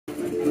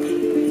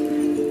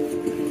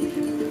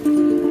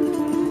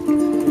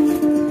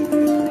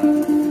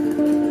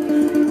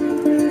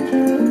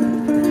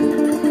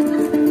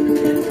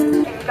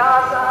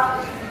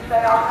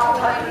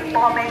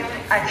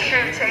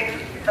shooting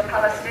the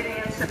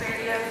Palestinian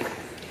civilians.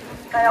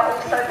 They are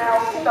also now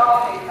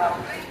starving them,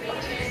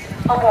 which is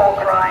a war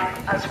crime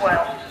as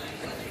well.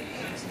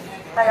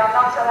 They are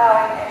not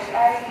allowing any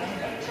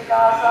aid into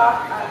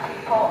Gaza, and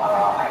people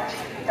are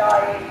actually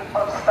dying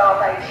of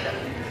starvation.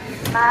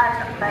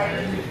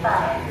 Man-made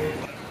famine.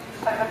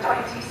 Over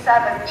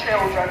 27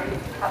 children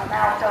have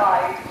now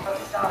died of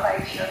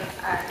starvation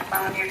and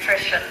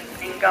malnutrition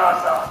in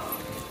Gaza.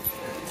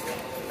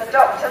 The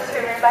doctors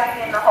who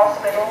remain in the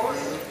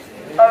hospitals,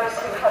 those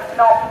who have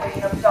not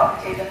been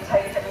abducted and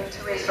taken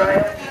into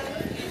Israel,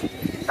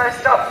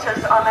 those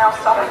doctors are now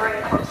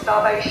suffering from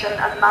starvation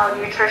and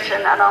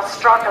malnutrition and are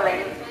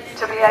struggling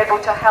to be able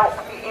to help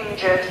the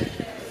injured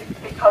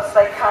because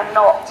they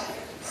cannot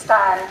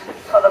stand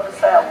for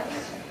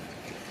themselves.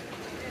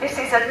 This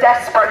is a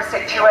desperate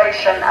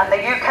situation, and the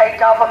UK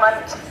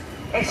government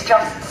is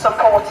just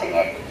supporting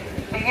it.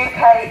 The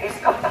UK is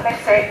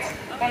complicit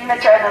in the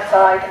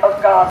genocide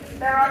of Gaza.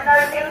 There are no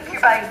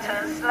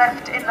incubators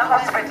left in the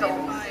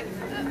hospitals.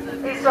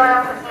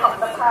 Israel has cut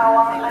the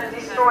power and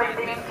destroyed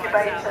the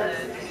incubators,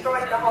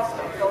 destroyed the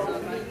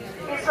hospitals.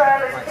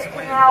 Israel is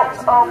kicking out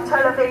of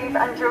Tel Aviv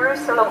and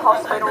Jerusalem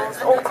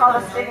hospitals all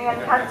Palestinian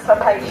cancer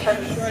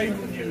patients.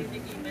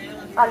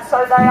 And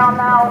so they are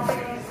now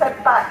being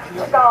sent back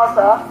to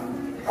Gaza,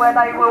 where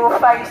they will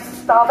face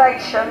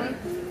starvation,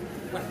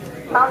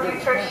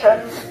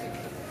 malnutrition,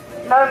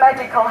 no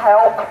medical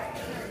help,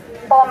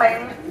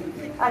 bombing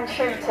and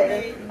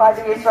shooting by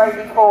the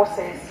Israeli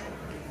forces.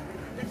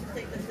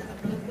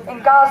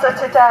 In Gaza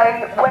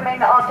today,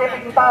 women are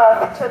giving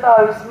birth to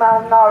those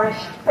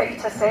malnourished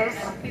fetuses.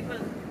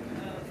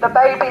 The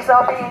babies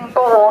are being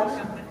born,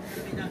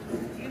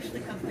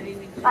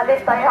 and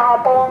if they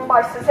are born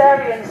by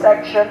caesarean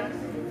section,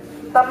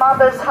 the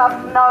mothers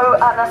have no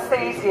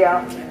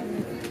anaesthesia.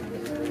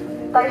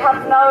 They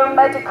have no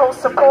medical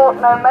support,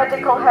 no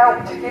medical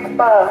help to give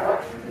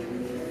birth.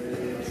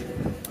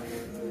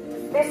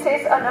 This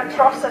is an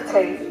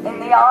atrocity in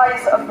the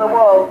eyes of the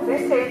world.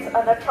 This is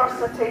an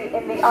atrocity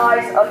in the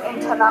eyes of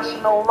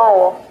international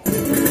law.